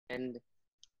And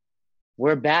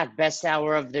we're back. Best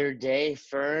hour of their day.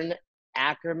 Fern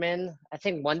Ackerman. I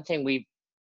think one thing we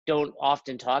don't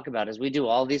often talk about is we do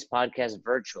all these podcasts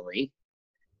virtually.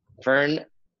 Fern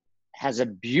has a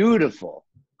beautiful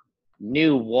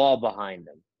new wall behind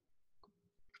him.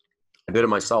 I did it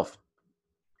myself.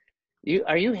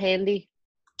 Are you handy?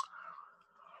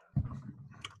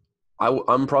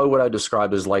 I'm probably what I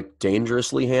describe as like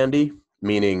dangerously handy,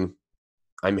 meaning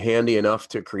I'm handy enough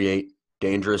to create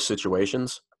dangerous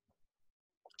situations.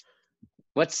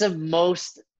 What's the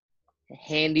most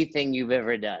handy thing you've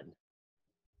ever done?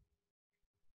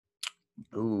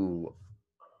 Ooh.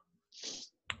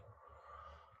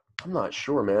 I'm not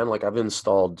sure, man. Like I've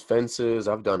installed fences,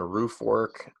 I've done roof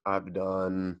work, I've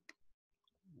done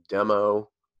demo.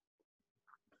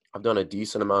 I've done a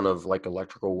decent amount of like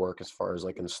electrical work as far as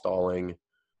like installing,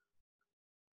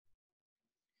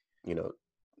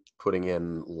 putting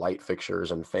in light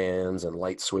fixtures and fans and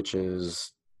light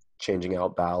switches, changing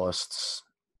out ballasts,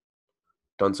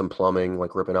 done some plumbing,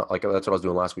 like ripping out, like that's what I was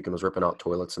doing last weekend, was ripping out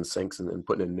toilets and sinks and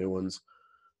putting in new ones.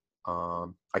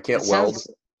 I can't weld.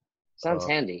 Sounds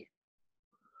handy.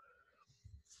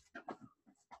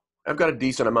 I've got a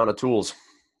decent amount of tools.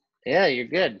 Yeah, you're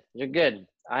good. You're good.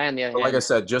 I, on the other hand, like I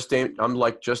said, I'm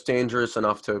like just dangerous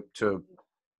enough to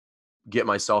get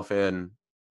myself in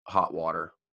hot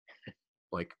water.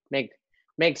 Like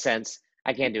makes sense.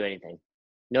 I can't do anything.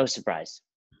 No surprise.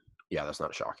 Yeah, that's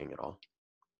not shocking at all.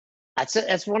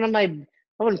 That's one of my,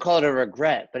 I wouldn't call it a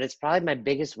regret, but it's probably my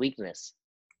biggest weakness.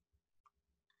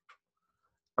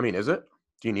 I mean, is it?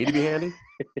 Do you need to be handy?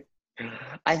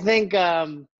 I think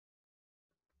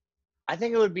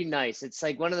it would be nice. It's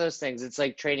like one of those things. It's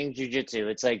like training jujitsu.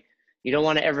 It's like you don't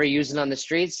want to ever use it on the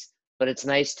streets, but it's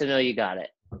nice to know you got it.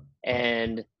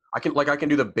 And I can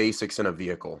do the basics in a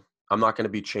vehicle. I'm not going to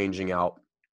be changing out.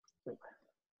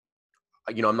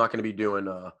 I'm not going to be doing.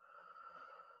 I'm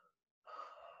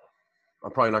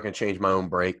probably not going to change my own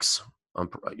brakes. I'm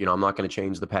not going to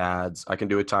change the pads. I can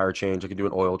do a tire change. I can do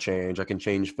an oil change. I can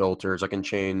change filters. I can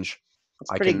change.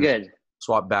 That's pretty good.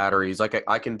 Swap batteries. Like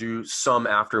I can do some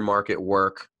aftermarket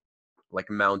work, like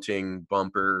mounting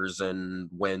bumpers and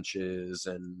winches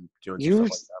and doing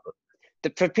stuff like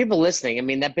that. For people listening, I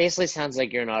mean, that basically sounds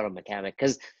like you're an auto mechanic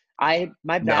because my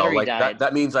battery died.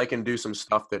 That means I can do some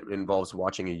stuff that involves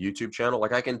watching a YouTube channel.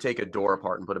 Like I can take a door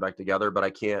apart and put it back together, but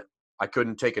I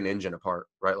couldn't take an engine apart,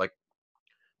 right? Like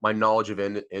my knowledge of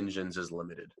engines is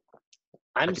limited.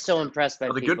 I'm so impressed by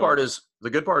the good part is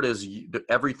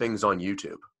everything's on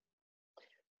YouTube.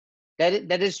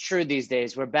 That is true these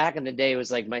days. Where back in the day it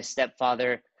was like my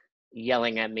stepfather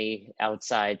yelling at me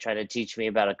outside trying to teach me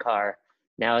about a car.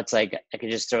 Now it's like I can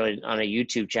just throw it on a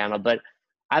YouTube channel. But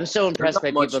I'm so impressed by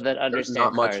people that understand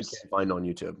cars. Not much you can find on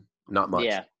YouTube. Not much.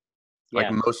 Yeah.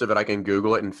 Like most of it I can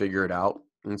Google it and figure it out.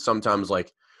 And sometimes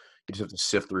like you just have to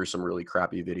sift through some really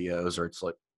crappy videos, or it's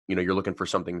like, you're looking for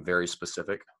something very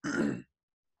specific.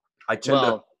 I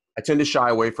tend to shy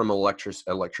away from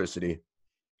electricity.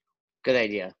 Good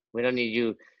idea. We don't need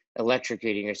you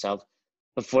electrocuting yourself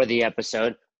before the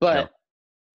episode. But,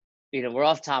 we're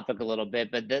off topic a little bit.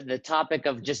 But the topic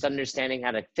of just understanding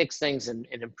how to fix things and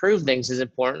improve things is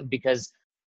important because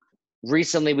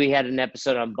recently we had an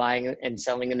episode on buying and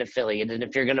selling an affiliate. And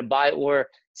if you're going to buy or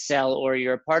sell or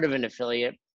you're a part of an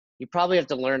affiliate, you probably have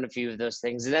to learn a few of those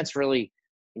things. And that's really,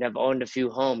 I've owned a few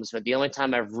homes, but the only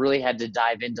time I've really had to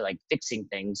dive into like fixing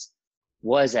things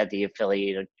was at the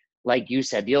affiliate. Like you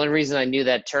said, the only reason I knew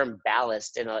that term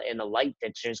ballast in a light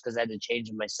fixture is because I had to change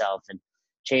it myself and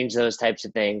change those types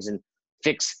of things and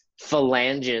fix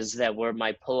phalanges that were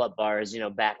my pull-up bars,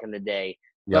 back in the day.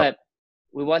 Yep. But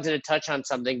we wanted to touch on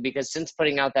something because since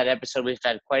putting out that episode, we've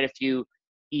had quite a few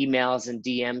emails and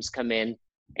DMs come in,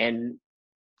 and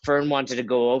Fern wanted to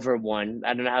go over one.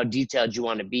 I don't know how detailed you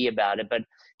want to be about it, but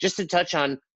just to touch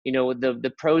on,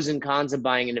 the pros and cons of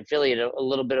buying an affiliate, a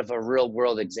little bit of a real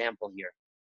world example here.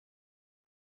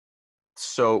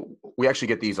 So we actually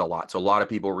get these a lot. So a lot of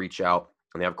people reach out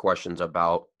and they have questions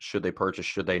about should they purchase,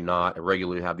 should they not. I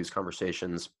regularly have these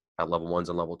conversations at level 1s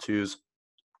and level 2s.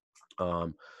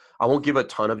 I won't give a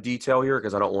ton of detail here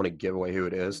because I don't want to give away who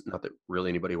it is. Not that really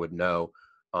anybody would know.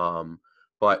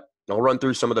 But I'll run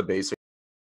through some of the basics.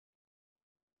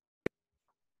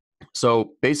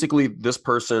 So basically this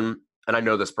person, and I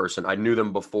know this person, I knew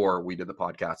them before we did the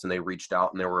podcast, and they reached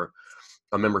out, and they were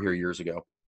a member here years ago.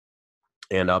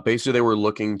 And basically they were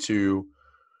looking to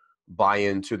buy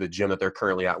into the gym that they're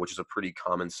currently at, which is a pretty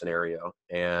common scenario.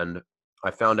 And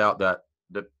I found out that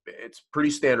it's pretty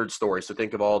standard story. So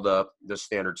think of all the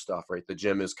standard stuff, right? The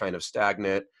gym is kind of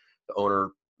stagnant. The owner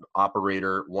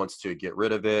operator wants to get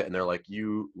rid of it, and they're like,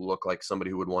 you look like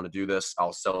somebody who would want to do this,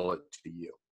 I'll sell it to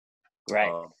you.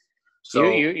 Right.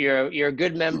 So You're a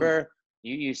good member.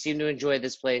 You seem to enjoy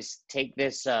this place. Take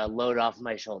this load off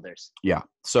my shoulders. yeah.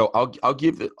 So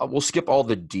we'll skip all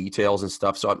the details and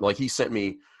stuff. So like he sent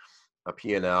me a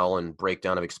P&L and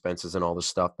breakdown of expenses and all this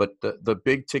stuff. But the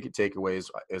big ticket takeaways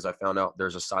is I found out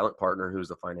there's a silent partner who's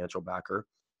the financial backer.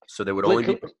 So they would only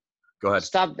be, go ahead.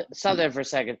 Stop there for a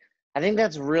second. I think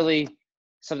that's really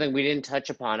something we didn't touch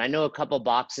upon. I know a couple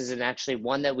boxes, and actually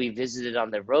one that we visited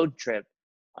on the road trip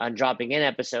on dropping in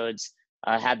episodes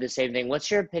had the same thing.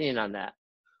 What's your opinion on that?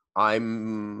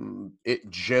 It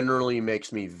generally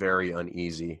makes me very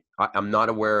uneasy. I'm not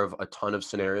aware of a ton of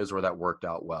scenarios where that worked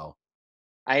out well.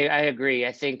 I agree.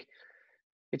 I think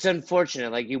it's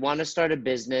unfortunate. Like, you want to start a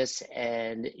business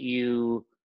and you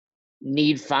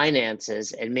need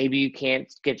finances, and maybe you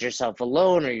can't get yourself a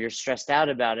loan or you're stressed out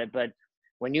about it. But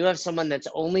when you have someone that's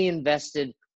only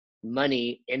invested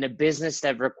money in a business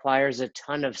that requires a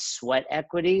ton of sweat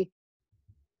equity,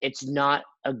 it's not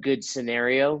a good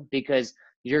scenario, because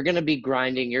you're going to be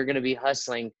grinding, you're going to be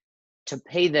hustling to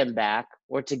pay them back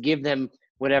or to give them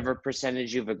whatever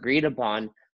percentage you've agreed upon.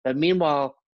 But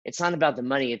meanwhile, it's not about the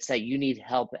money. It's that you need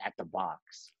help at the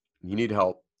box. You need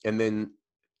help. And then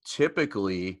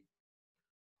typically,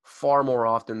 far more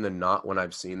often than not, when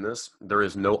I've seen this, there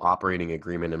is no operating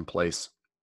agreement in place.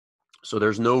 So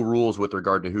there's no rules with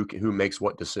regard to who makes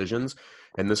what decisions.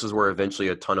 And this is where eventually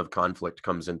a ton of conflict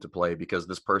comes into play, because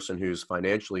this person who's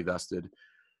financially vested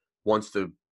wants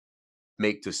to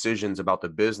make decisions about the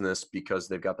business because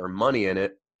they've got their money in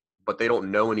it, but they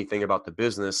don't know anything about the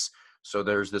business. So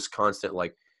there's this constant,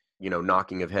 like,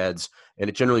 knocking of heads, and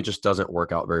it generally just doesn't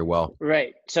work out very well.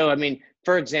 Right. So, I mean,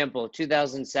 for example,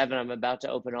 2007, I'm about to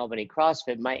open Albany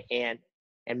CrossFit. My aunt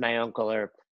and my uncle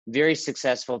are very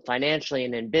successful financially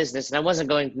and in business. And I wasn't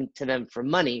going to them for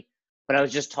money, but I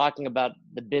was just talking about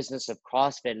the business of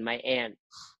CrossFit. And my aunt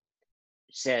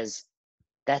says,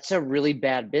 that's a really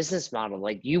bad business model.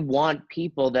 Like, you want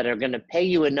people that are going to pay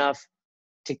you enough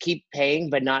to keep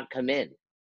paying, but not come in.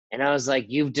 And I was like,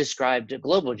 you've described a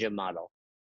global gym model.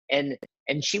 And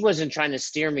she wasn't trying to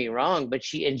steer me wrong, but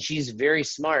she's very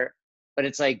smart. But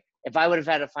it's like, if I would have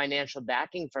had a financial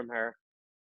backing from her,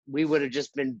 we would have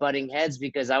just been butting heads,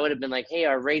 because I would have been like, hey,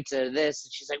 our rates are this.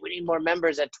 And she's like, we need more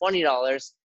members at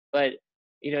 $20. But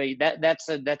that's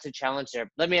a challenge there.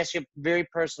 Let me ask you a very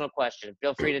personal question.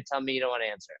 Feel free to tell me you don't want to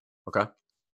answer. Okay.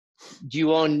 Do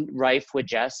you own Rife with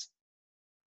Jess?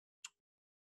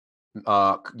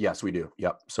 Yes, we do.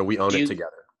 Yep. So we own it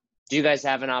together. Do you guys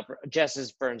have Jess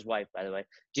is Fern's wife, by the way.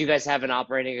 Do you guys have an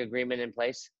operating agreement in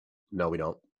place? No, we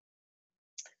don't.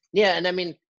 Yeah. And I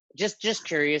mean, just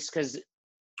curious, because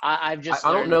I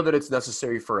don't know that it's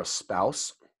necessary for a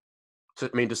spouse.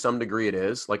 To some degree it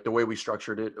is. Like, the way we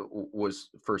structured it was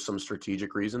for some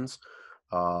strategic reasons.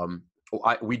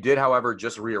 We did, however,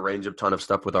 just rearrange a ton of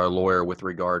stuff with our lawyer with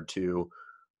regard to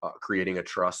creating a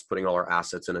trust, putting all our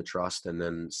assets in a trust, and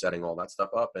then setting all that stuff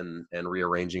up and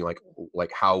rearranging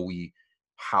like how we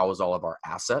house all of our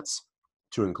assets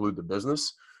to include the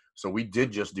business. So we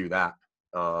did just do that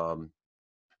because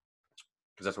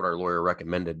that's what our lawyer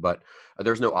recommended. But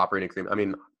there's no operating agreement. I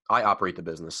mean, I operate the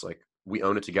business. Like, we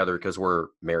own it together because we're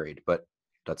married, but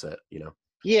that's it,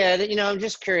 Yeah, I'm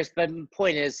just curious. But the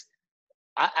point is,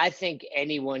 I think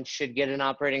anyone should get an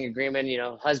operating agreement.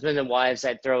 Husband and wives,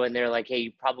 I'd throw in there like, hey,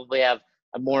 you probably have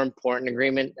a more important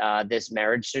agreement, this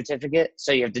marriage certificate.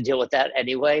 So you have to deal with that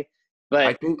anyway.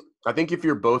 But I think if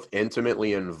you're both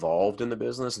intimately involved in the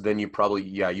business, then you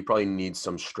probably need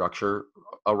some structure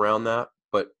around that.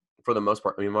 But for the most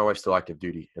part, I mean, my wife's still active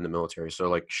duty in the military. So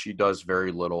like, she does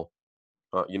very little,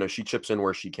 she chips in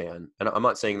where she can. And I'm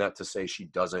not saying that to say she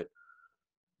doesn't.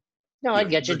 No, I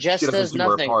get you. Jess does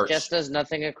nothing. Jess does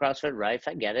nothing at CrossFit Rife.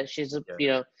 I get it. She's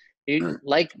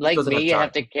like me. You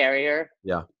have to carry her.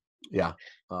 Yeah.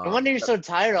 No wonder you're so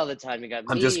tired all the time. You got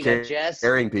me. You got Jess.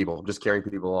 Carrying people. I'm just carrying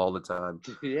people all the time.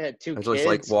 Yeah, two kids. I just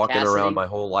like walking around my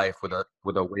whole life with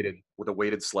a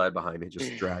weighted sled behind me,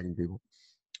 just dragging people.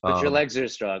 But your legs are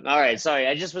strong. All right, sorry.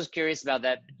 I just was curious about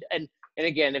that. And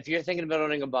again, if you're thinking about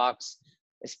owning a box,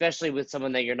 especially with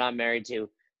someone that you're not married to,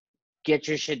 get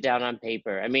your shit down on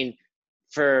paper. I mean,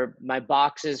 for my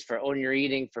boxes, for Own Your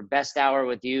Eating, for Best Hour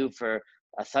with you, for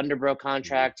a Thunderbro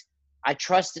contract, I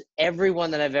trust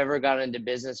everyone that I've ever gotten into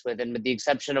business with, and with the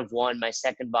exception of one, my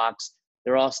second box,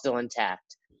 they're all still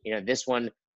intact. This one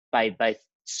by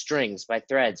strings, by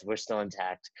threads, we're still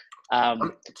intact.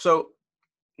 So,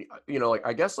 like,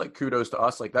 I guess, like, kudos to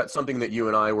us. Like, that's something that you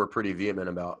and I were pretty vehement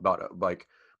about like,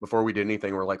 before we did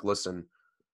anything, we're like, listen,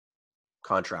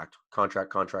 contract.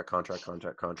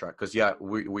 Because yeah,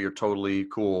 we are totally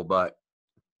cool, but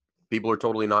people are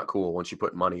totally not cool once you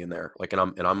put money in there. Like,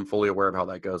 and I'm fully aware of how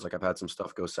that goes. Like, I've had some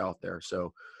stuff go south there.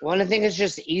 So, well, and I think it's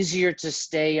just easier to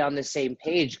stay on the same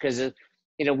page because,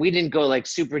 we didn't go like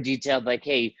super detailed, like,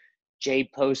 hey, Jay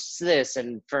posts this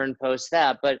and Fern posts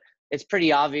that, but it's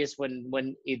pretty obvious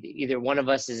when either one of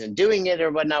us isn't doing it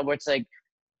or whatnot, where it's like,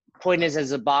 point is,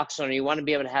 as a box owner, you want to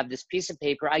be able to have this piece of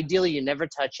paper. Ideally, you never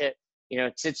touch it.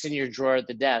 It sits in your drawer at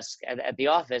the desk at the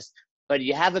office, but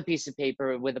you have a piece of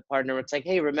paper with a partner. It's like,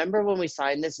 hey, remember when we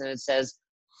signed this and it says,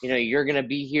 you're going to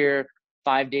be here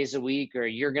 5 days a week, or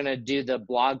you're going to do the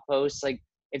blog posts. Like,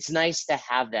 it's nice to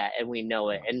have that, and we know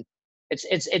it. And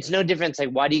it's no difference. Like,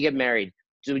 why do you get married?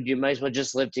 Dude, you might as well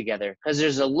just live together, because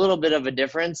there's a little bit of a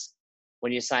difference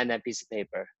when you sign that piece of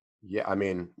paper. yeah, I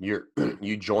mean,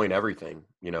 you join everything,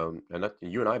 and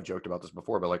you and I have joked about this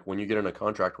before, but like when you get in a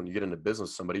contract, when you get into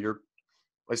business, somebody, you're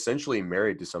essentially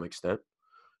married to some extent.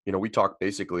 We talk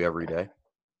basically every day.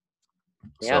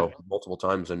 Yeah. So multiple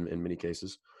times in many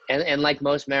cases. And like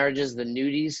most marriages, the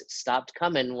nudies stopped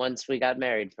coming once we got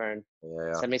married, Fern.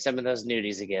 Yeah. Send me some of those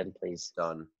nudies again, please.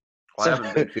 Done. Well, I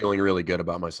haven't been feeling really good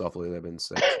about myself lately. I've been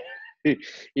sick.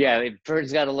 Yeah,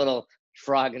 Fern's got a little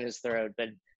frog in his throat,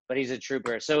 but he's a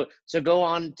trooper. So go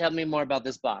on, tell me more about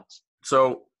this box.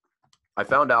 So I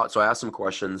found out, so I asked some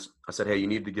questions. I said, hey, you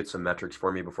need to get some metrics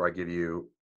for me before I give you,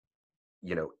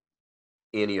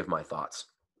 any of my thoughts.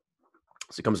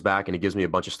 So he comes back and he gives me a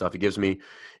bunch of stuff. He gives me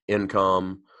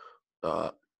income,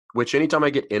 which anytime I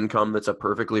get income that's a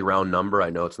perfectly round number, I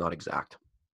know it's not exact.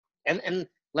 And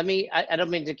let me, I don't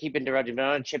mean to keep interrupting, but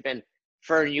I want to chip in.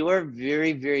 Fern, you are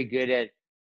very, very good at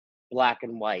black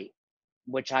and white,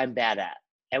 which I'm bad at.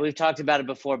 And we've talked about it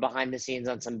before behind the scenes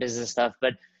on some business stuff,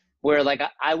 but where like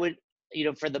I would,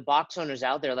 for the box owners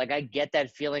out there, like I get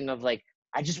that feeling of like,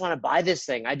 I just want to buy this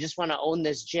thing. I just want to own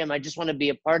this gym. I just want to be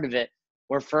a part of it.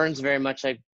 Where Fern's very much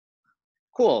like,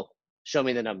 cool, show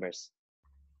me the numbers.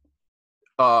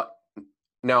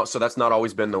 Now, so that's not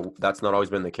always been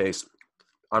the case.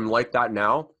 I'm like that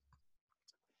now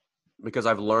because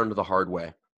I've learned the hard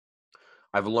way.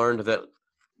 I've learned that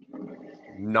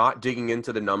not digging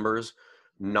into the numbers,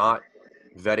 not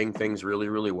vetting things really,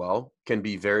 really well can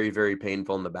be very, very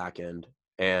painful in the back end.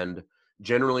 And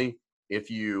generally, if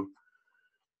you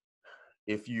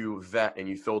vet and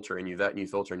you filter and you vet and you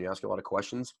filter and you ask a lot of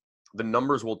questions, the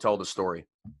numbers will tell the story.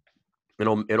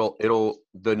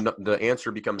 The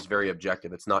answer becomes very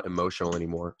objective. It's not emotional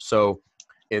anymore. So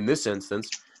in this instance,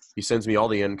 he sends me all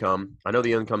the income. I know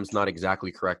the income's not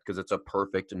exactly correct because it's a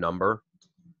perfect number,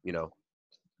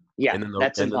 Yeah, and then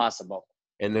that's impossible.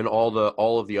 And then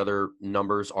all of the other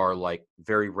numbers are like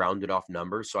very rounded off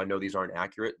numbers. So I know these aren't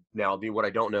accurate. Now, what I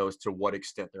don't know is to what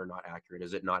extent they're not accurate.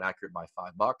 Is it not accurate by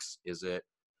 $5? Is it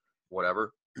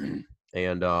whatever?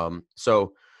 And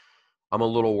so I'm a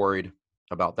little worried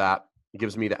about that. It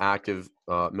gives me the active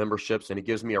memberships, and it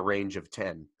gives me a range of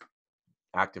 10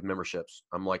 active memberships.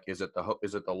 I'm like, is it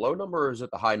the low number or is it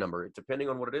the high number? Depending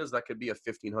on what it is, that could be a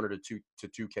 1,500 to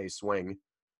 2K swing,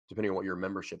 depending on what your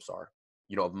memberships are,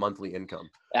 of monthly income.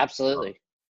 Absolutely.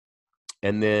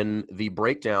 And then the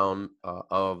breakdown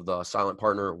of the silent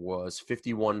partner was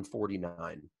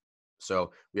 5149.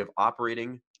 So we have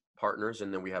operating partners,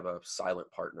 and then we have a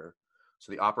silent partner.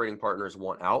 So the operating partners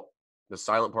want out. The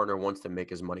silent partner wants to make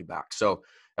his money back. So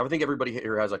I think everybody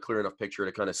here has a clear enough picture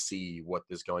to kind of see what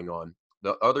is going on.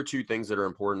 The other two things that are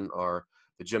important are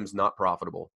the gym's not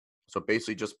profitable. So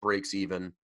basically just breaks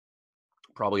even,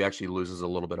 probably actually loses a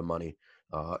little bit of money,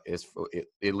 at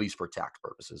least for tax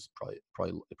purposes. It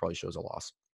probably shows a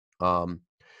loss.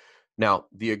 Now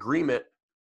the agreement,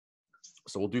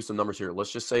 so we'll do some numbers here.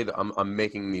 Let's just say that I'm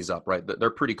making these up, right?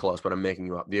 They're pretty close, but I'm making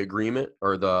them up. The agreement,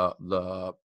 or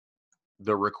the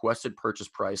requested purchase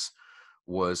price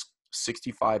was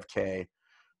 $65K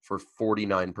for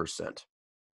 49%.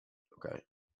 Okay.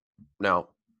 Now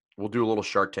we'll do a little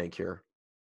Shark Tank here.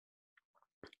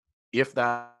 If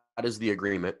that is the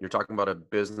agreement, you're talking about a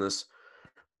business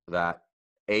that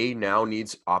now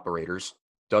needs operators,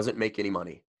 doesn't make any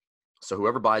money. So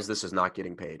whoever buys this is not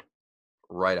getting paid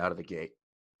right out of the gate.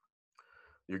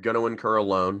 You're going to incur a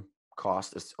loan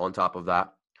cost on top of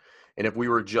that. And if we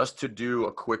were just to do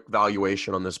a quick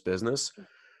valuation on this business,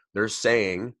 they're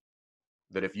saying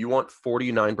that if you want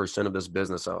 49% of this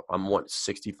business, I want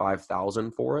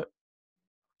 $65,000 for it.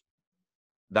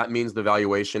 That means the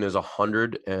valuation is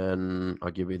and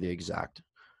I'll give you the exact.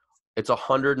 It's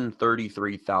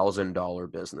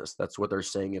 $133,000 business. That's what they're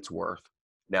saying it's worth.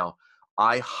 Now,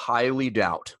 I highly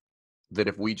doubt that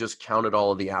if we just counted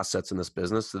all of the assets in this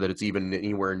business, so that it's even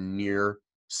anywhere near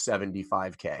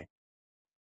 $75K.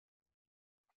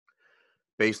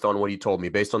 based on what he told me,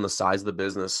 based on the size of the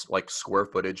business, like square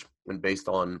footage, and based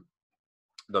on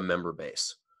the member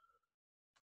base.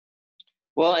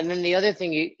 Well, and then the other thing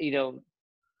that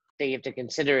you have to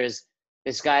consider is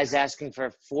this guy's asking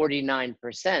for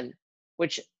 49%,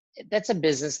 which that's a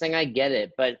business thing. I get it,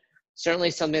 but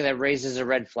certainly something that raises a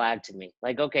red flag to me.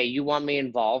 Like, okay, you want me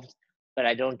involved, but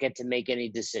I don't get to make any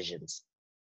decisions.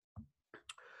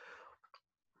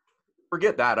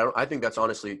 Forget that. I think that's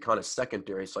honestly kind of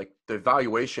secondary. It's like the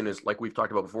valuation is, like we've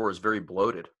talked about before, is very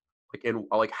bloated.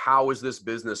 Like how is this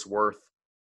business worth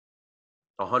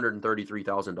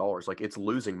 $133,000? Like, it's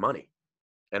losing money.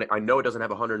 And I know it doesn't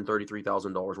have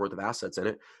 $133,000 worth of assets in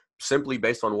it, simply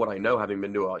based on what I know, having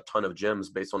been to a ton of gyms,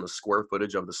 based on the square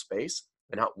footage of the space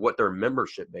and what their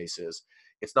membership base is.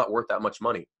 It's not worth that much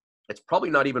money. It's probably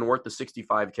not even worth the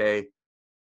 $65K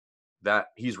that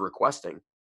he's requesting.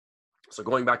 So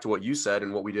going back to what you said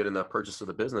and what we did in the purchase of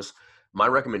the business, my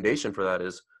recommendation for that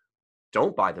is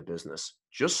don't buy the business.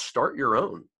 Just start your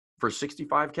own for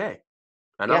 $65K.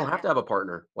 And I don't have to have a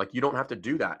partner. Like, you don't have to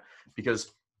do that,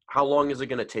 because how long is it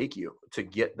going to take you to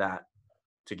get that?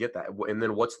 And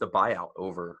then what's the buyout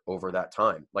over that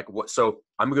time? Like, what? So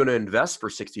I'm going to invest for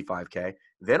 $65K.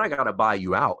 Then I got to buy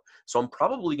you out. So I'm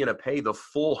probably going to pay the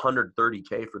full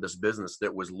 $130K for this business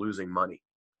that was losing money,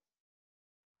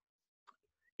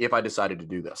 if I decided to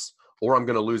do this, or I'm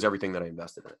going to lose everything that I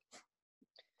invested in it.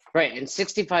 Right. And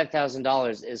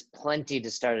 $65,000 is plenty to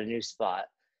start a new spot.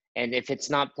 And if it's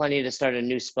not plenty to start a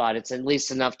new spot, it's at least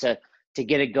enough to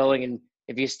get it going. And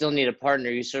if you still need a partner,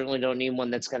 you certainly don't need one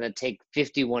that's going to take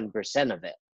 51% of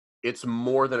it. It's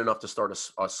more than enough to start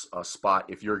a spot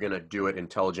if you're going to do it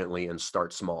intelligently and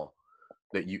start small,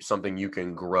 something you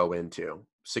can grow into.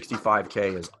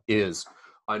 $65K is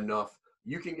enough.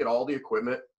 You can get all the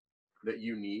equipment that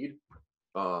you need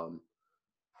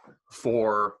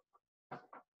for,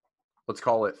 let's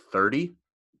call it 30.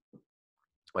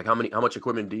 Like, how much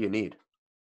equipment do you need?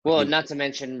 Well, not to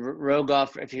mention Rogue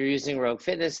if you're using Rogue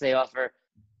Fitness, they offer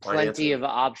plenty of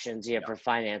options for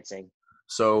financing.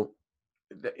 So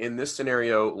in this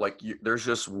scenario, like, there's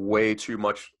just way too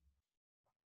much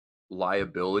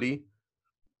liability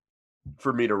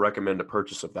for me to recommend a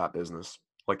purchase of that business.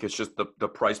 Like, it's just the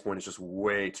price point is just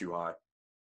way too high.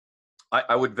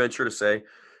 I would venture to say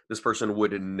this person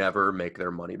would never make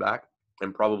their money back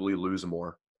and probably lose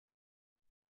more.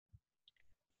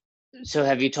 So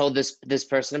have you told this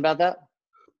person about that?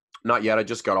 Not yet. I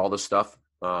just got all this stuff,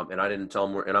 and I didn't tell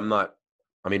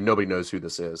them nobody knows who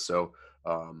this is. So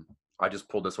I just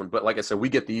pulled this one. But like I said, we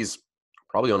get these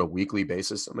probably on a weekly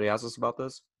basis. Somebody asks us about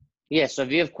this. Yeah. So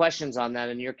if you have questions on that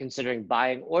and you're considering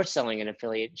buying or selling an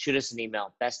affiliate, shoot us an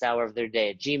email,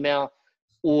 besthouroftheirday@gmail.com,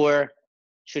 or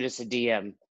shoot us a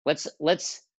DM.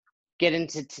 Let's get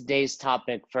into today's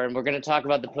topic, Fern. We're going to talk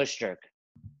about the push jerk.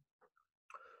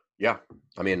 Yeah.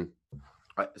 I mean,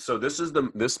 so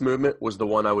this movement was the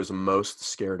one I was most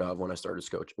scared of when I started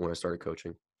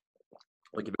coaching.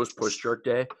 Like, if it was push jerk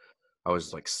day, I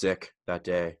was like sick that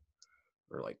day,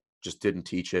 or like just didn't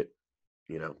teach it,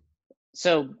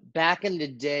 So back in the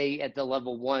day at the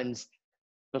level ones,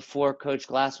 before Coach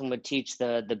Glassman would teach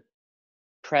the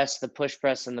press, the push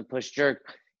press, and the push jerk,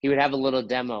 he would have a little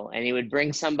demo, and he would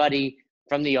bring somebody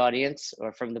from the audience,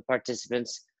 or from the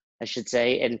participants, I should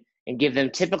say, and give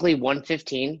them typically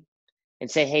 115 and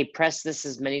say, hey, press this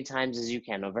as many times as you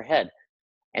can overhead.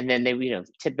 And then they,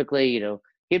 typically,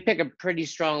 he'd pick a pretty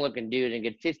strong looking dude and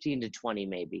get 15 to 20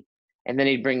 maybe. And then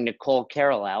he'd bring Nicole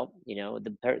Carroll out,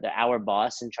 our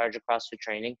boss in charge of CrossFit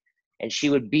training, and she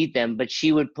would beat them, but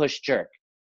she would push jerk.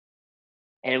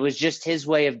 And it was just his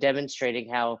way of demonstrating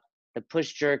how the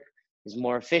push jerk is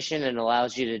more efficient and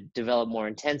allows you to develop more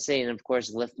intensity and, of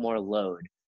course, lift more load.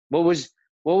 What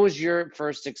was your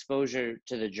first exposure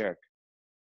to the jerk?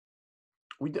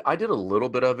 I did a little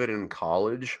bit of it in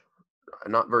college,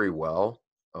 not very well.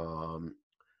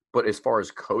 But as far as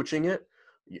coaching it,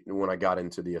 when I got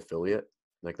into the affiliate,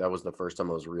 like, that was the first time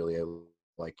I was really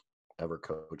ever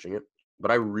coaching it.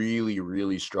 But I really,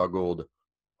 really struggled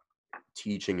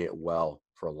teaching it well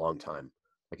for a long time.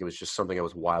 Like, it was just something I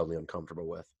was wildly uncomfortable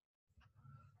with.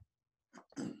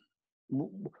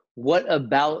 What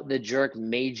about the jerk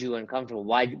made you uncomfortable?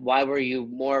 Why were you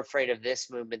more afraid of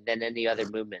this movement than any other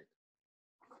movement?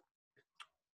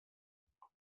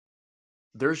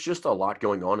 There's just a lot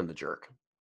going on in the jerk.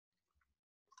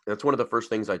 That's one of the first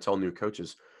things I tell new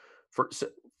coaches. First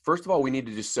of all, we need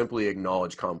to just simply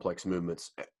acknowledge complex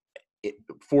movements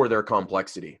for their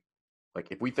complexity. Like,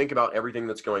 if we think about everything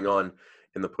that's going on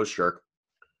in the push jerk,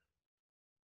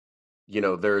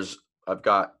 I've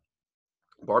got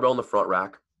barbell in the front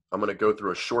rack. I'm going to go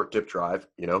through a short dip drive,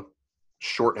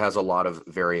 Short has a lot of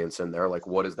variance in there. Like,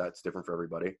 what is that's different for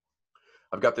everybody?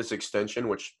 I've got this extension,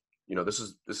 which, this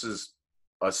is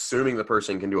assuming the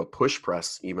person can do a push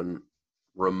press even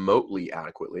remotely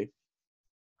adequately.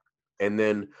 And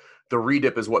then the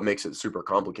redip is what makes it super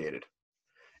complicated.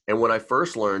 And when I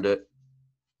first learned it,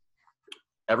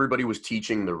 everybody was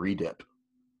teaching the redip,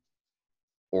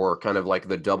 or kind of like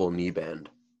the double knee bend.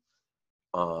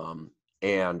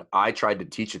 And I tried to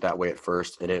teach it that way at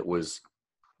first, and it was,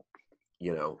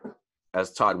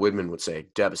 as Todd Widman would say,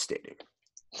 devastating.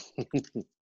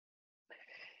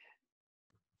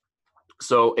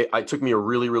 So it took me a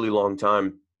really, really long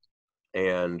time.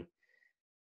 And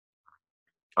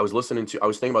I was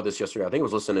thinking about this yesterday. I think I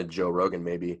was listening to Joe Rogan,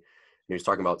 maybe. He was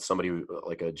talking about somebody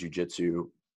like a jiu-jitsu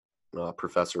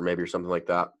professor, maybe, or something like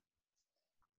that.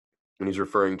 And he's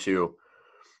referring to,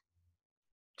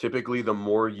 typically the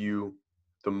more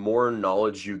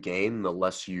knowledge you gain, the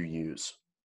less you use.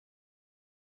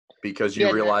 Because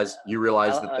you realize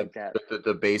that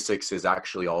the basics is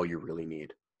actually all you really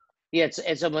need. Yeah,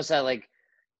 it's almost that like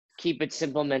keep it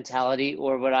simple mentality,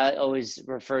 or what I always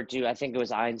refer to, I think it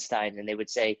was Einstein, and they would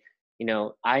say,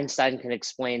 Einstein can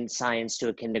explain science to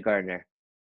a kindergartner.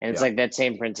 And it's like that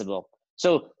same principle.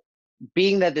 So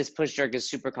being that this push jerk is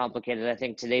super complicated, I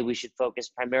think today we should focus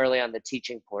primarily on the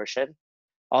teaching portion.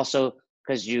 Also,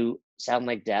 because you sound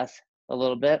like death a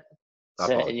little bit.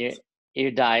 So, and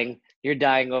you're dying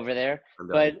over there.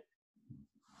 But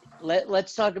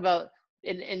let's talk about,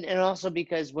 and also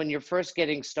because when you're first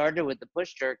getting started with the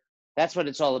push jerk, that's what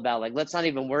it's all about. Like, let's not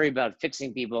even worry about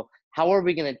fixing people. How are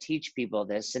we going to teach people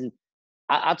this? And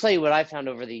I'll tell you what I found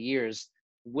over the years.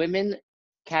 Women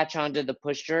catch on to the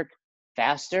push jerk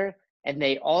faster, and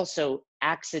they also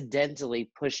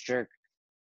accidentally push jerk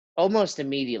almost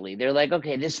immediately. They're like,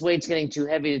 okay, this weight's getting too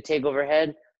heavy to take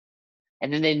overhead.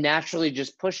 And then they naturally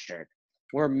just push jerk.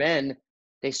 Where men,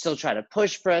 they still try to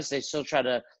push press. They still try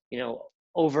to,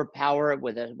 overpower it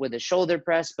with a shoulder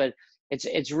press. But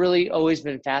it's really always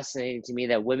been fascinating to me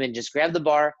that women just grab the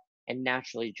bar and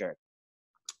naturally jerk.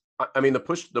 I mean, the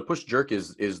push jerk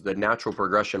is the natural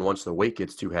progression once the weight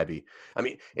gets too heavy. I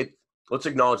mean, let's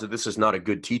acknowledge that this is not a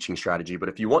good teaching strategy, but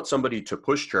if you want somebody to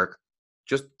push jerk,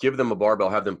 just give them a barbell,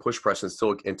 have them push press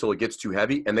until it gets too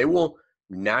heavy, and they will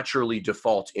naturally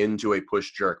default into a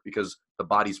push jerk because the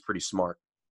body's pretty smart.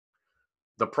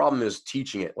 The problem is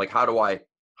teaching it. Like, how do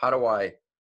I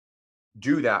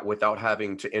do that without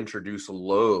having to introduce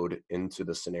load into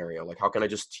the scenario? Like, how can I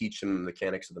just teach them the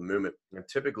mechanics of the movement? And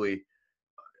typically,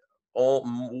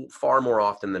 far more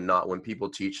often than not, when people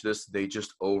teach this, they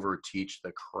just over teach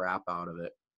the crap out of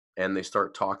it, and they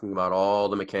start talking about all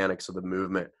the mechanics of the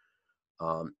movement.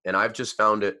 And I've just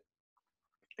found it,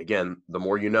 again, the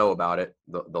more you know about it,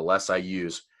 the less I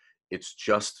use. It's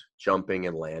just jumping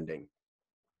and landing.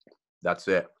 That's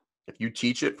it. If you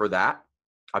teach it for that,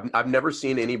 I've never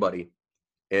seen anybody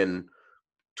in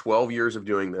 12 years of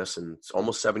doing this, and it's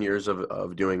almost 7 years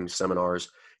of doing seminars,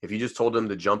 if you just told them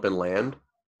to jump and land,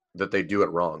 that they do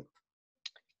it wrong.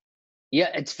 Yeah,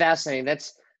 it's fascinating.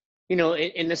 That's,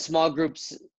 in the small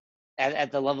groups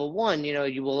at the level 1,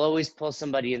 you will always pull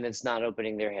somebody in that's not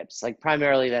opening their hips. Like,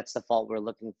 primarily that's the fault we're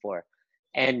looking for.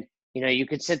 And, you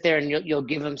could sit there and you'll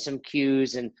give them some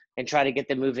cues and try to get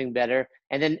them moving better.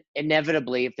 And then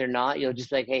inevitably, if they're not, you'll just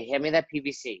be like, hey, hand me that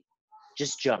PVC.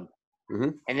 Just jump.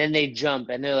 Mm-hmm. And then they jump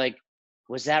and they're like,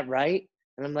 was that right?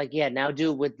 And I'm like, yeah, now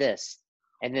do it with this.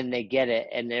 And then they get it,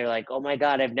 and they're like, oh my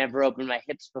God, I've never opened my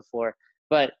hips before.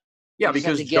 But yeah,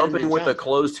 because jumping with a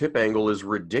closed hip angle is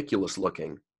ridiculous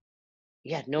looking.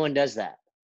 Yeah, no one does that.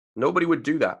 Nobody would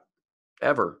do that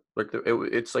ever. Like,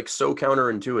 it's like so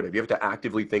counterintuitive. You have to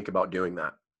actively think about doing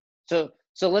that. So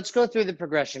let's go through the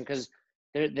progression, because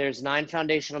there's 9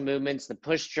 foundational movements. The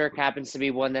push jerk happens to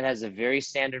be one that has a very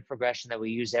standard progression that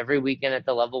we use every weekend at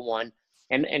the level 1.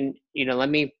 And let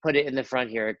me put it in the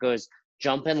front here. It goes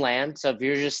jump and land. So if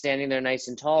you're just standing there nice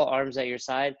and tall, arms at your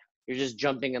side, you're just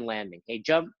jumping and landing. Hey,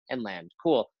 jump and land.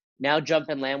 Cool. Now jump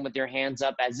and land with your hands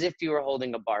up as if you were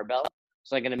holding a barbell.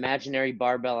 So like an imaginary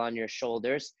barbell on your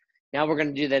shoulders. Now we're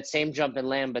going to do that same jump and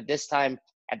land, but this time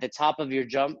at the top of your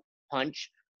jump,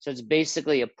 punch. So it's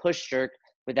basically a push jerk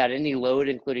without any load,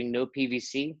 including no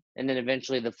PVC, and then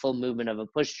eventually the full movement of a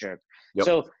push jerk. Yep.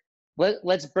 So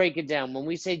let's break it down. When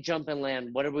we say jump and land,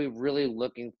 what are we really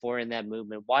looking for in that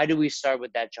movement? Why do we start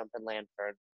with that jump and land,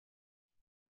 Fern?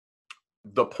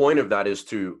 The point of that is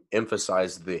to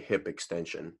emphasize the hip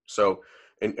extension. So,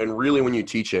 and really when you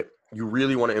teach it, you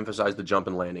really want to emphasize the jump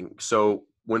and landing. So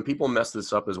when people mess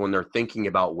this up is when they're thinking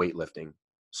about weightlifting.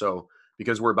 So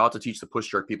because we're about to teach the push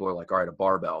jerk, people are like, all right, a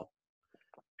barbell.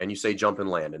 and you say jump and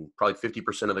land, and probably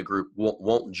 50% of the group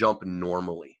won't jump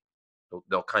normally.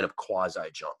 They'll kind of quasi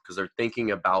jump because they're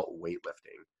thinking about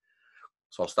weightlifting.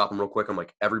 So I'll stop them real quick. I'm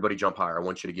like, everybody jump higher. I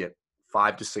want you to get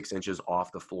 5 to 6 inches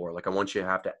off the floor. Like I want you to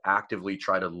have to actively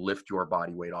try to lift your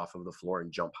body weight off of the floor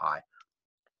and jump high.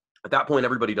 At that point,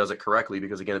 everybody does it correctly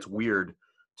because, again, it's weird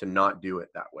to not do it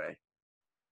that way.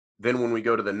 Then when we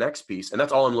go to the next piece, and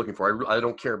that's all I'm looking for. I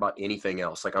don't care about anything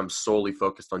else. Like I'm solely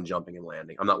focused on jumping and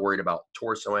landing. I'm not worried about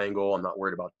torso angle. I'm not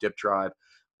worried about dip drive.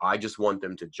 I just want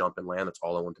them to jump and land. That's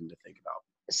all I want them to think about.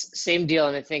 Same deal.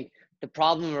 And I think the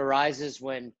problem arises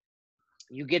when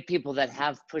you get people that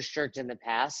have push jerked in the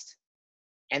past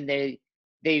and they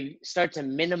start to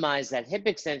minimize that hip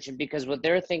extension because what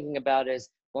they're thinking about is,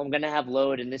 well, I'm going to have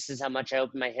load and this is how much I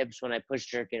open my hips when I push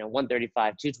jerk,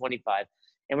 135, 225.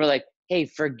 And we're like, hey,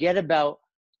 forget about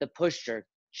the push jerk.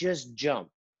 Just jump.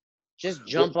 Just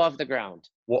jump off the ground.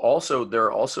 Well, also,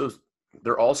 they're also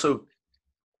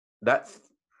that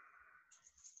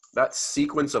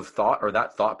sequence of thought or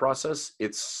that thought process,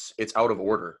 it's out of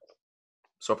order.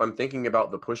 So if I'm thinking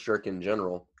about the push jerk in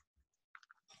general,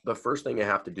 the first thing I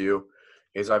have to do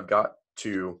is I've got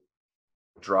to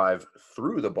drive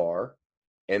through the bar,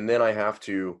 and then I have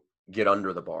to get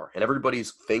under the bar. And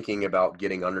everybody's thinking about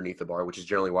getting underneath the bar, which is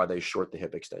generally why they short the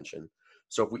hip extension.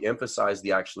 So if we emphasize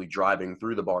the actually driving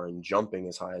through the bar and jumping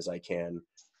as high as I can,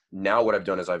 now what I've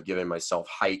done is I've given myself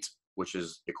height, which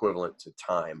is equivalent to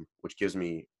time, which gives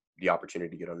me the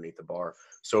opportunity to get underneath the bar.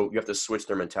 So you have to switch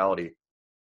their mentality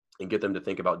and get them to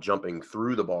think about jumping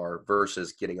through the bar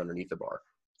versus getting underneath the bar.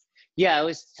 Yeah, I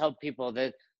always tell people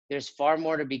that there's far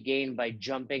more to be gained by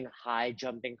jumping high,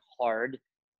 jumping hard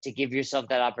to give yourself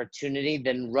that opportunity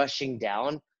than rushing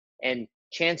down. And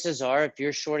chances are, if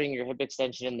you're shorting your hip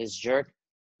extension in this jerk,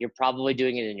 you're probably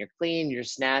doing it in your clean, your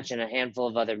snatch, and a handful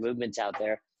of other movements out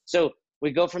there. So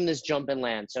we go from this jump and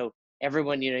land. So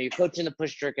everyone, you're coaching the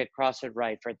push jerk at CrossFit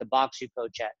Right, or at the box you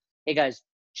coach at. Hey guys,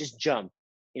 just jump.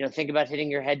 Think about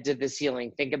hitting your head to the ceiling.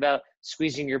 Think about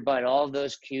squeezing your butt, all of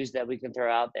those cues that we can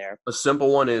throw out there. A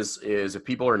simple one is if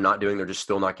people are not doing, they're just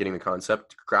still not getting the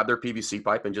concept, grab their PVC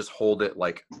pipe and just hold it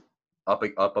like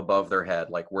up above their head,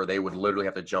 like where they would literally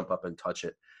have to jump up and touch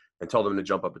it, and tell them to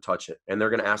jump up and touch it. And they're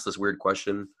going to ask this weird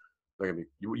question. They're going to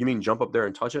be, you mean jump up there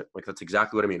and touch it? Like, that's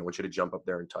exactly what I mean. I want you to jump up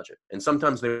there and touch it. And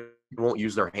sometimes they won't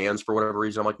use their hands for whatever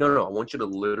reason. I'm like, no, I want you to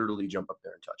literally jump up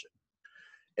there and touch it.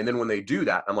 And then when they do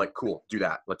that, I'm like, cool, do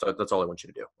that. That's all I want you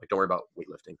to do. Like, don't worry about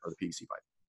weightlifting or the PVC pipe.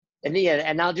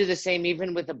 And I'll do the same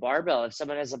even with the barbell. If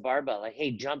someone has a barbell, like,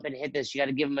 hey, jump and hit this. You got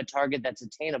to give them a target that's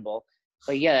attainable.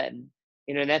 But yeah,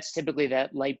 that's typically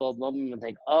that light bulb moment with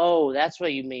like, oh, that's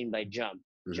what you mean by jump.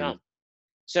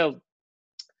 So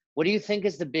what do you think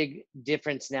is the big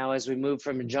difference now as we move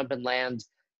from a jump and land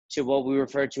to what we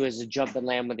refer to as a jump and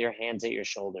land with your hands at your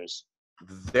shoulders?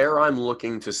 There, I'm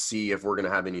looking to see if we're going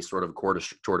to have any sort of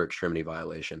quarter extremity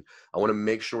violation. I want to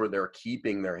make sure they're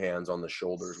keeping their hands on the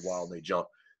shoulders while they jump,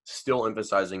 still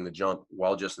emphasizing the jump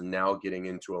while just now getting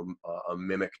into a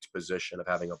mimicked position of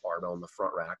having a barbell in the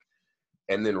front rack,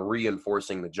 and then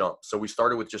reinforcing the jump. So we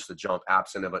started with just the jump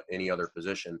absent of any other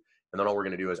position. And then all we're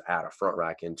going to do is add a front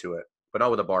rack into it, but not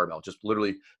with a barbell. Just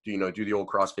literally do the old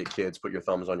CrossFit kids, put your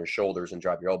thumbs on your shoulders and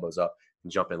drive your elbows up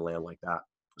and jump and land like that.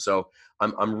 So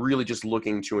I'm really just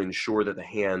looking to ensure that the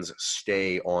hands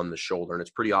stay on the shoulder, and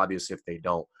it's pretty obvious if they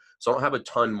don't. So I don't have a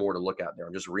ton more to look at there.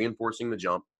 I'm just reinforcing the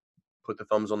jump, put the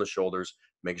thumbs on the shoulders,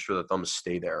 make sure the thumbs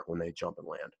stay there when they jump and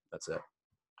land. That's it.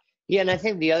 Yeah, and I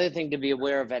think the other thing to be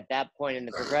aware of at that point in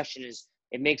the progression is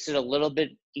it makes it a little bit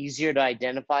easier to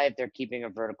identify if they're keeping a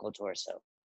vertical torso.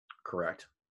 Correct.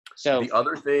 So the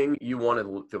other thing you want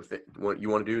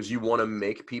to do is you want to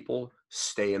make people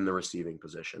stay in the receiving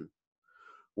position.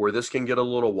 Where this can get a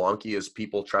little wonky is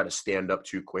people try to stand up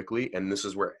too quickly, and this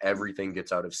is where everything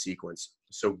gets out of sequence.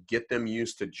 So get them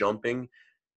used to jumping.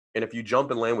 And if you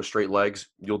jump and land with straight legs,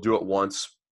 you'll do it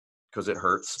once because it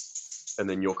hurts, and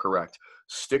then you'll correct.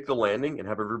 Stick the landing and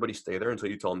have everybody stay there until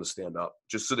you tell them to stand up,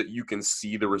 just so that you can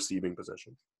see the receiving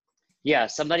position. Yeah,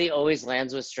 somebody always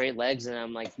lands with straight legs, and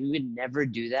I'm like, you would never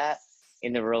do that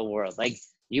in the real world. Like,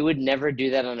 you would never do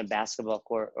that on a basketball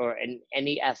court or in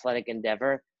any athletic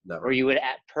endeavor. Never. Or you would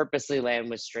purposely land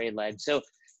with straight legs. So,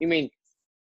 we're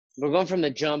going from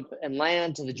the jump and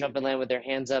land to the jump and land with their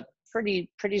hands up, pretty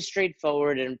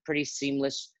straightforward and pretty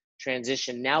seamless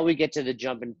transition. Now we get to the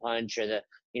jump and punch, or the,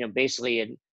 basically a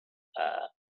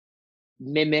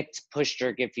mimicked push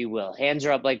jerk, if you will. Hands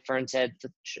are up like Fern said,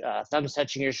 thumbs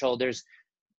touching your shoulders.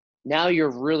 Now you're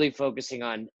really focusing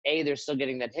on, they're still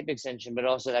getting that hip extension, but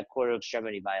also that quarter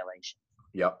extremity violation.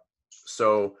 Yep.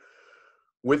 So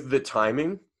with the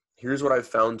timing, here's what I've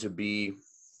found to be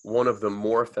one of the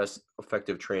more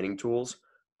effective training tools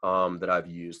that I've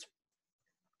used,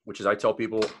 which is I tell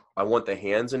people I want the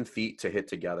hands and feet to hit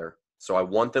together. So I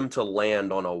want them to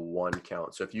land on a 1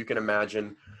 count. So if you can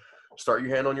imagine, start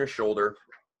your hand on your shoulder,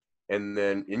 and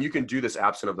you can do this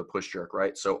absent of the push jerk,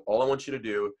 right? So all I want you to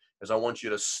do is I want you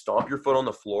to stomp your foot on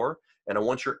the floor, and I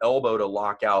want your elbow to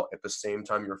lock out at the same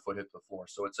time your foot hits the floor.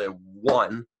 So it's a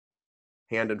 1,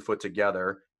 hand and foot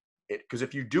together. Because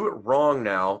if you do it wrong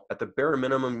now, at the bare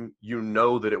minimum, you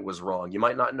know that it was wrong. You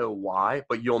might not know why,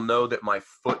 but you'll know that my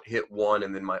foot hit 1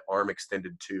 and then my arm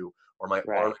extended 2, or my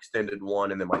arm extended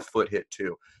 1 and then my foot hit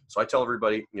 2. So I tell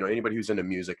everybody, anybody who's into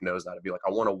music knows that. It'd be like,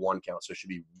 I want a 1 count. So it should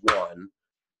be 1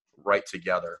 right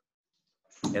together.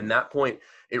 And that point,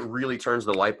 it really turns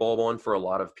the light bulb on for a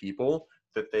lot of people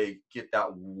that they get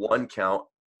that 1 count,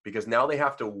 because now they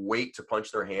have to wait to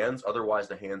punch their hands. Otherwise,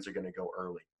 the hands are going to go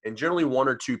early. And generally 1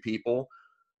 or 2 people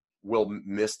will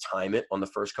mistime it on the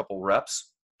first couple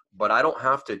reps, but I don't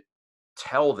have to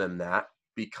tell them that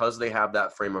because they have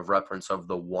that frame of reference of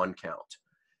the 1 count.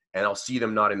 And I'll see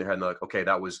them nodding their head and they're like, okay,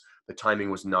 the timing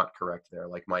was not correct there.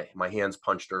 Like my hands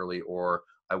punched early, or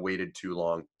I waited too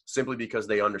long, simply because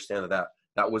they understand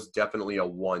that was definitely a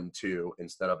 1-2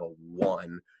 instead of a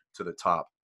 1 to the top.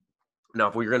 Now,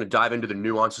 if we're going to dive into the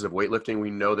nuances of weightlifting,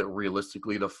 we know that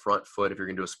realistically the front foot, if you're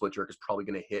going to do a split jerk, is probably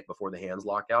going to hit before the hands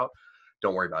lock out.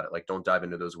 Don't worry about it. Like, don't dive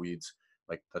into those weeds.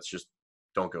 Like,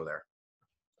 don't go there.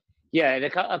 Yeah, and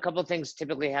a couple of things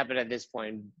typically happen at this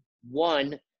point.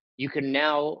 One, you can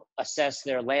now assess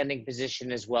their landing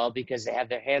position as well, because they have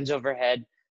their hands overhead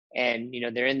and,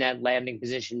 they're in that landing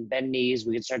position, bend knees.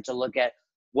 We can start to look at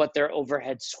what their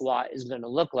overhead squat is going to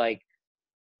look like.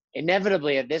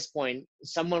 Inevitably at this point,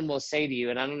 someone will say to you,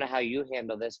 and I don't know how you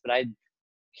handle this, but I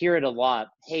hear it a lot.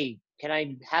 Hey, can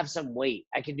I have some weight?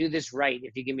 I can do this right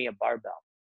if you give me a barbell.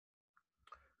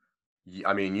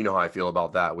 I mean, you know how I feel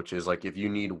about that, which is like, if you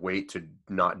need weight to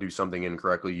not do something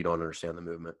incorrectly, you don't understand the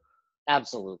movement.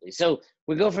 Absolutely. So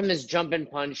we go from this jump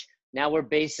and punch. Now we're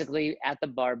basically at the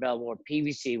barbell or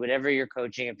PVC, whatever you're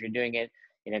coaching. If you're doing it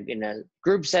in a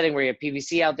group setting where you have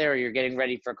PVC out there, or you're getting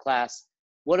ready for class,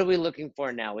 what are we looking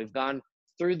for now? We've gone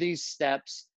through these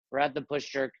steps. We're at the push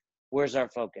jerk. Where's our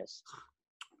focus?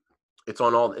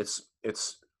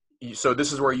 So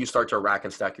this is where you start to rack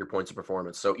and stack your points of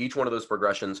performance. So each one of those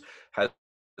progressions has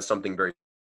something very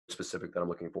specific that I'm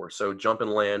looking for. So jump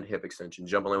and land, hip extension.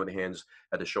 Jump and land with the hands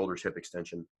at the shoulders, hip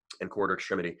extension and quarter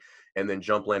extremity. And then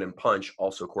jump, land, and punch,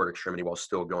 also quarter extremity, while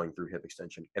still going through hip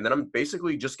extension. And then I'm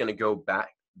basically just going to go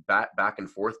back and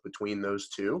forth between those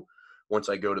two once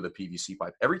I go to the PVC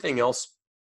pipe. Everything else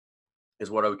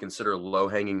is what I would consider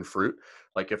low-hanging fruit.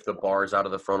 Like if the bar is out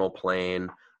of the frontal plane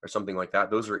or something like that,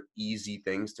 those are easy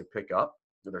things to pick up.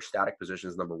 They're static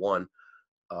positions, number one.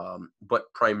 But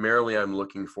primarily I'm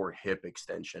looking for hip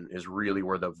extension is really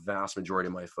where the vast majority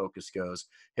of my focus goes.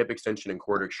 Hip extension and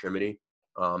quarter extremity.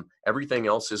 Everything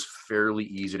else is fairly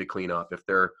easy to clean up. If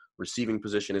their receiving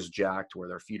position is jacked, where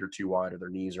their feet are too wide, or their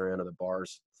knees are in, or the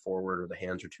bars forward, or the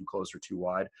hands are too close or too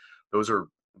wide, those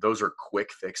are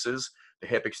quick fixes. The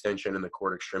hip extension and the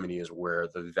quarter extremity is where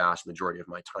the vast majority of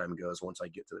my time goes once I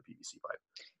get to the PVC pipe.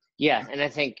 Yeah, and I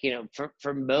think,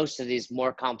 for most of these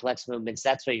more complex movements,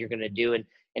 that's what you're going to do.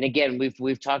 And again,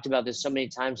 we've talked about this so many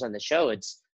times on the show.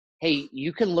 It's, hey,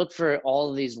 you can look for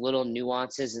all of these little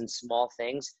nuances and small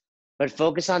things, but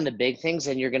focus on the big things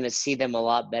and you're going to see them a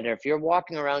lot better. If you're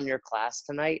walking around your class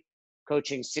tonight,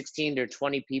 coaching 16 to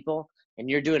 20 people, and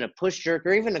you're doing a push jerk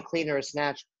or even a clean or a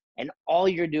snatch, and all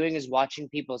you're doing is watching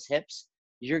people's hips,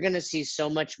 you're going to see so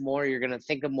much more. You're going to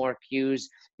think of more cues.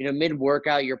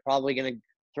 Mid-workout, you're probably going to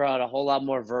throw out a whole lot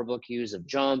more verbal cues of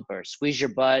jump or squeeze your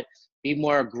butt, be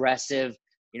more aggressive,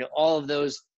 all of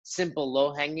those simple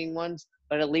low-hanging ones,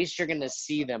 but at least you're going to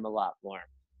see them a lot more.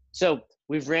 So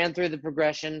we've ran through the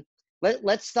progression.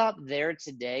 Let's stop there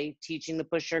today, teaching the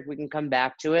push jerk. We can come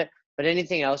back to it, but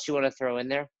anything else you want to throw in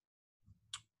there?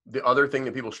 The other thing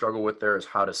that people struggle with there is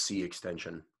how to see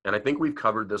extension. And I think we've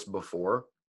covered this before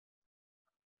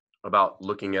about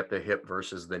looking at the hip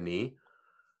versus the knee.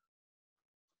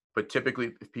 But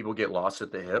typically, if people get lost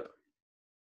at the hip,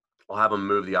 I'll have them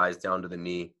move the eyes down to the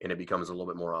knee, and it becomes a little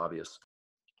bit more obvious.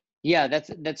 Yeah,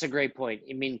 that's a great point.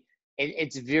 I mean,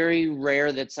 it's very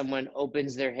rare that someone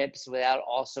opens their hips without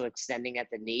also extending at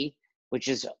the knee, which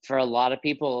is, for a lot of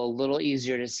people, a little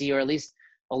easier to see, or at least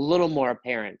a little more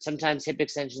apparent. Sometimes hip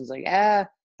extension's like, that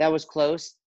was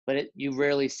close, but you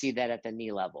rarely see that at the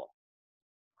knee level.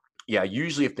 Yeah,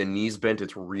 usually if the knee's bent,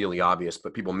 it's really obvious,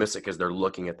 but people miss it because they're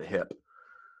looking at the hip,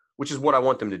 which is what I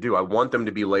want them to do. I want them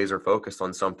to be laser focused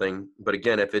on something. But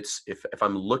again, if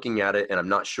I'm looking at it and I'm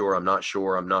not sure,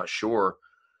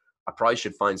 I probably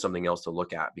should find something else to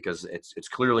look at, because it's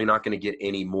clearly not going to get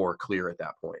any more clear at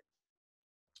that point.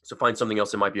 So find something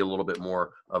else that might be a little bit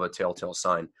more of a telltale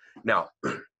sign. Now,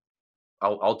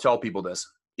 I'll tell people this.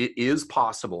 It is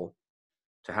possible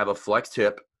to have a flexed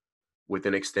hip with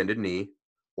an extended knee,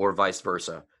 or vice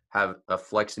versa, have a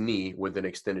flexed knee with an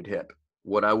extended hip.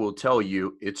 What I will tell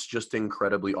you, it's just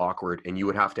incredibly awkward, and you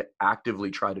would have to actively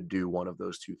try to do one of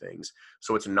those two things.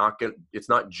 So it's not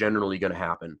generally going to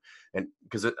happen. And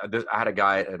because I had a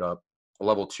guy at a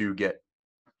level 2 get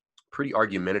pretty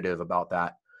argumentative about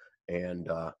that, and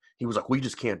he was like, "We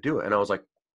just can't do it." And I was like,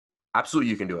 "Absolutely,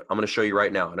 you can do it. I'm going to show you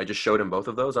right now." And I just showed him both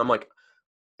of those. I'm like,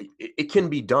 it can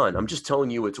be done. I'm just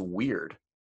telling you, it's weird.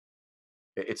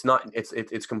 It's not.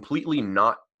 It's completely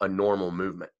not a normal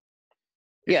movement.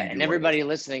 Yeah, and everybody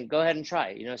listening, go ahead and try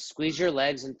it. Squeeze your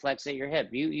legs and flex at your hip.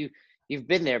 You've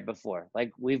been there before.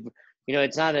 Like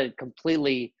it's not a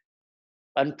completely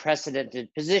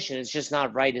unprecedented position. It's just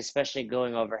not right, especially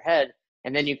going overhead.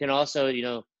 And then you can also,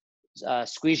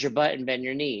 squeeze your butt and bend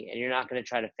your knee, and you're not going to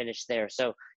try to finish there.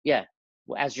 So yeah,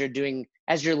 as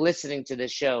you're listening to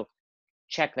this show,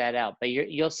 check that out. But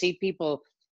you'll see people,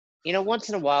 once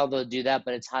in a while they'll do that,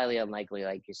 but it's highly unlikely,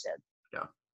 like you said. Yeah.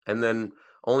 And then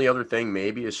only other thing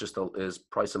maybe is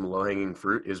probably some low hanging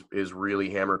fruit is really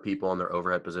hammer people on their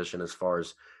overhead position as far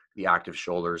as the active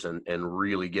shoulders and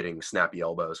really getting snappy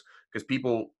elbows, because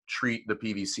people treat the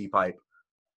PVC pipe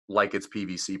like it's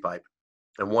PVC pipe.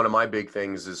 And one of my big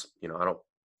things is,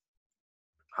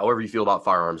 however you feel about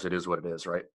firearms, it is what it is,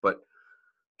 right? But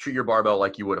treat your barbell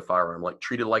like you would a firearm, like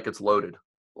treat it like it's loaded.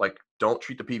 Like, don't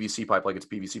treat the PVC pipe like it's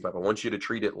PVC pipe. I want you to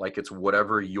treat it like it's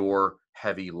whatever your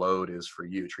heavy load is for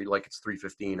you. Treat it like it's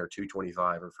 315 or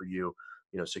 225, or for you,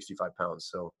 65 pounds.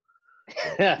 So,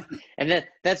 and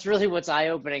that's really what's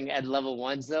eye-opening at level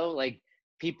 1s, though. Like,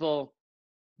 people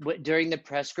during the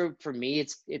press group, for me,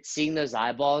 it's seeing those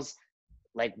eyeballs.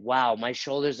 Like, wow, my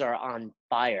shoulders are on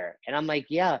fire. And I'm like,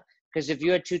 yeah, because if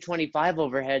you had 225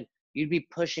 overhead, you'd be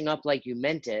pushing up like you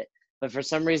meant it. But for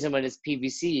some reason, when it's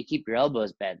PVC, you keep your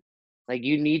elbows bent. Like,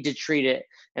 you need to treat it.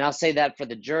 And I'll say that for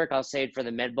the jerk. I'll say it for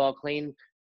the med ball clean.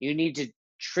 You need to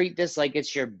treat this like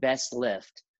it's your best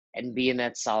lift and be in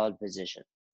that solid position.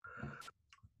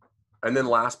 And then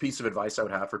last piece of advice I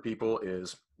would have for people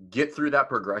is get through that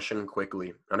progression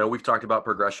quickly. I know we've talked about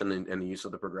progression and the use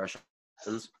of the progressions.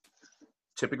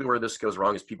 Typically where this goes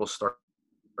wrong is people start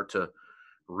to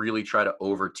really try to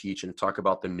overteach and talk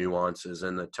about the nuances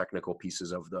and the technical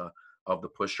pieces of the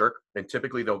push jerk. And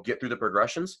typically they'll get through the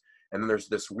progressions, and then there's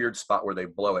this weird spot where they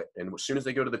blow it. And as soon as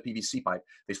they go to the PVC pipe,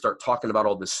 they start talking about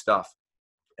all this stuff.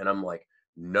 And I'm like,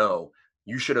 no,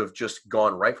 you should have just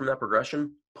gone right from that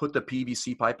progression, put the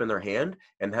PVC pipe in their hand,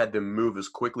 and had them move as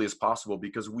quickly as possible,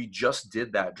 because we just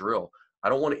did that drill. I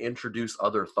don't want to introduce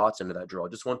other thoughts into that drill. I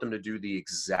just want them to do the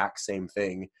exact same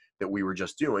thing that we were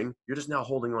just doing. You're just now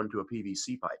holding on to a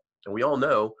PVC pipe. And we all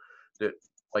know that,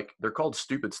 like, they're called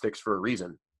stupid sticks for a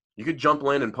reason. You could jump,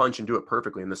 land, and punch and do it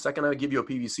perfectly. And the second I give you a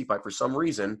PVC pipe, for some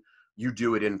reason, you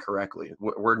do it incorrectly,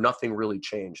 where nothing really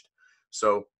changed.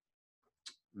 So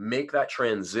make that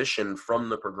transition from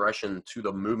the progression to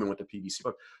the movement with the PVC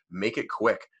pipe. Make it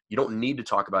quick. You don't need to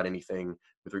talk about anything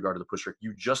with regard to the push jerk.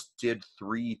 You just did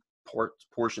 3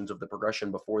 portions of the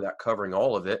progression before that, covering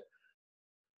all of it.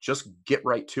 Just get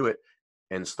right to it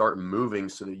and start moving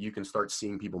so that you can start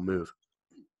seeing people move.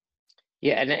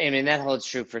 Yeah, and I mean, that holds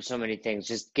true for so many things.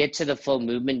 Just get to the full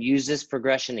movement. Use this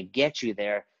progression to get you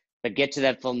there, but get to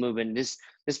that full movement. This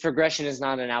progression is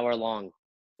not an hour long.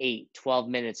 8, 12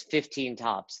 minutes, 15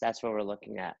 tops. That's what we're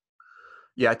looking at.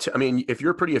 Yeah, I mean, if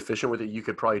you're pretty efficient with it, you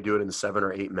could probably do it in 7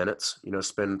 or 8 minutes.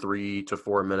 Spend 3 to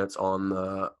 4 minutes on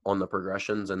the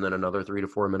progressions, and then another 3 to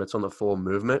 4 minutes on the full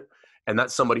movement. And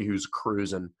that's somebody who's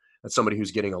cruising. That's somebody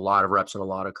who's getting a lot of reps and a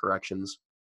lot of corrections.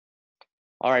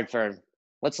 All right, Fern.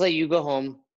 Let's let you go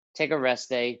home, take a rest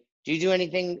day. Do you do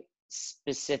anything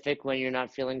specific when you're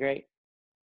not feeling great?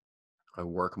 I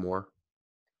work more.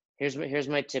 Here's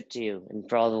my tip to you and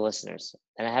for all the listeners.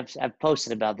 And I've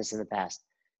posted about this in the past.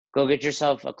 Go get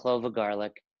yourself a clove of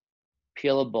garlic,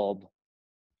 peel a bulb,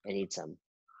 and eat some.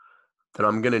 Then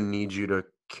I'm going to need you to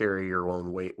carry your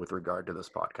own weight with regard to this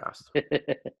podcast.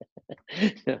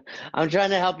 I'm trying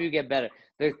to help you get better.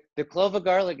 The clove of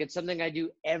garlic, it's something I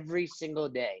do every single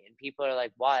day. And people are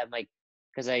like, why? I'm like,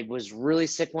 because I was really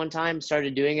sick one time,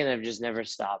 started doing it, and I've just never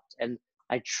stopped. And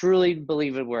I truly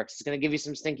believe it works. It's going to give you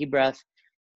some stinky breath,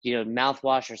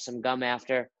 mouthwash or some gum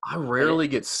after. I rarely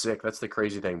get sick. That's the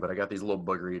crazy thing. But I got these little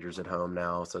booger eaters at home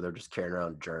now, so they're just carrying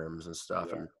around germs and stuff.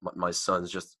 Yeah. And my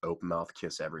son's just open mouth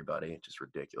kiss everybody. It's just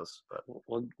ridiculous. But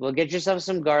we'll get yourself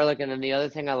some garlic, and then the other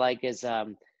thing I like is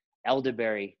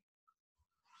elderberry.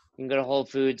 You can go to Whole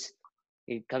Foods.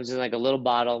 It comes in like a little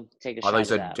bottle. Take a I thought shot you of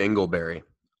said that. dingleberry.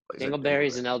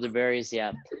 Dingleberries and elderberries,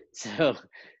 yeah. So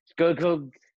go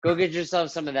get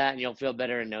yourself some of that, and you'll feel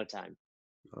better in no time.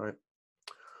 All right.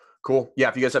 Cool. Yeah,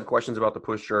 if you guys have questions about the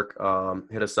push jerk,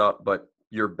 hit us up. But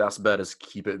your best bet is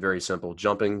keep it very simple: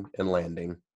 jumping and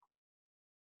landing.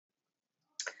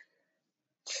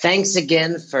 Thanks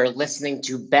again for listening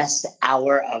to Best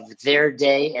Hour of Their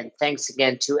Day, and thanks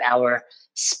again to our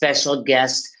special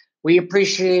guest. We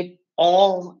appreciate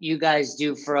all you guys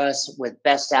do for us with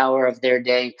Best Hour of Their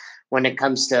Day when it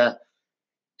comes to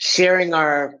sharing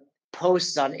our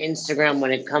posts on Instagram,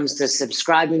 when it comes to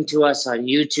subscribing to us on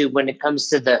YouTube, when it comes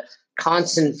to the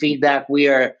constant feedback. We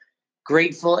are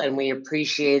grateful and we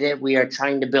appreciate it. We are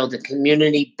trying to build a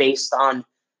community based on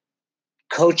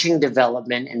coaching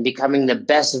development and becoming the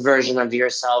best version of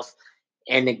yourself.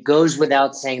 And it goes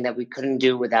without saying that we couldn't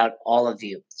do without all of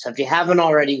you. So if you haven't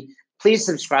already, please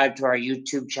subscribe to our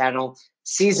YouTube channel.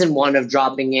 Season 1 of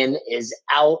Dropping In is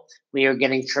out. We are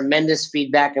getting tremendous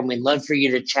feedback and we'd love for you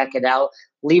to check it out.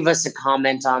 Leave us a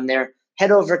comment on there.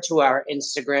 Head over to our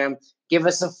Instagram. Give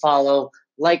us a follow.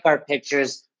 Like our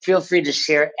pictures. Feel free to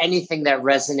share anything that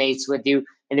resonates with you.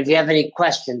 And if you have any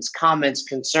questions, comments,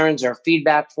 concerns, or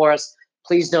feedback for us,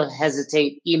 please don't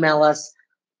hesitate. Email us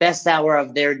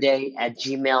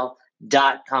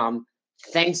besthouroftheirday@gmail.com.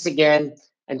 Thanks again.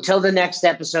 Until the next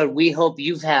episode, we hope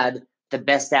you've had the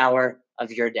best hour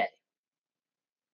of your day.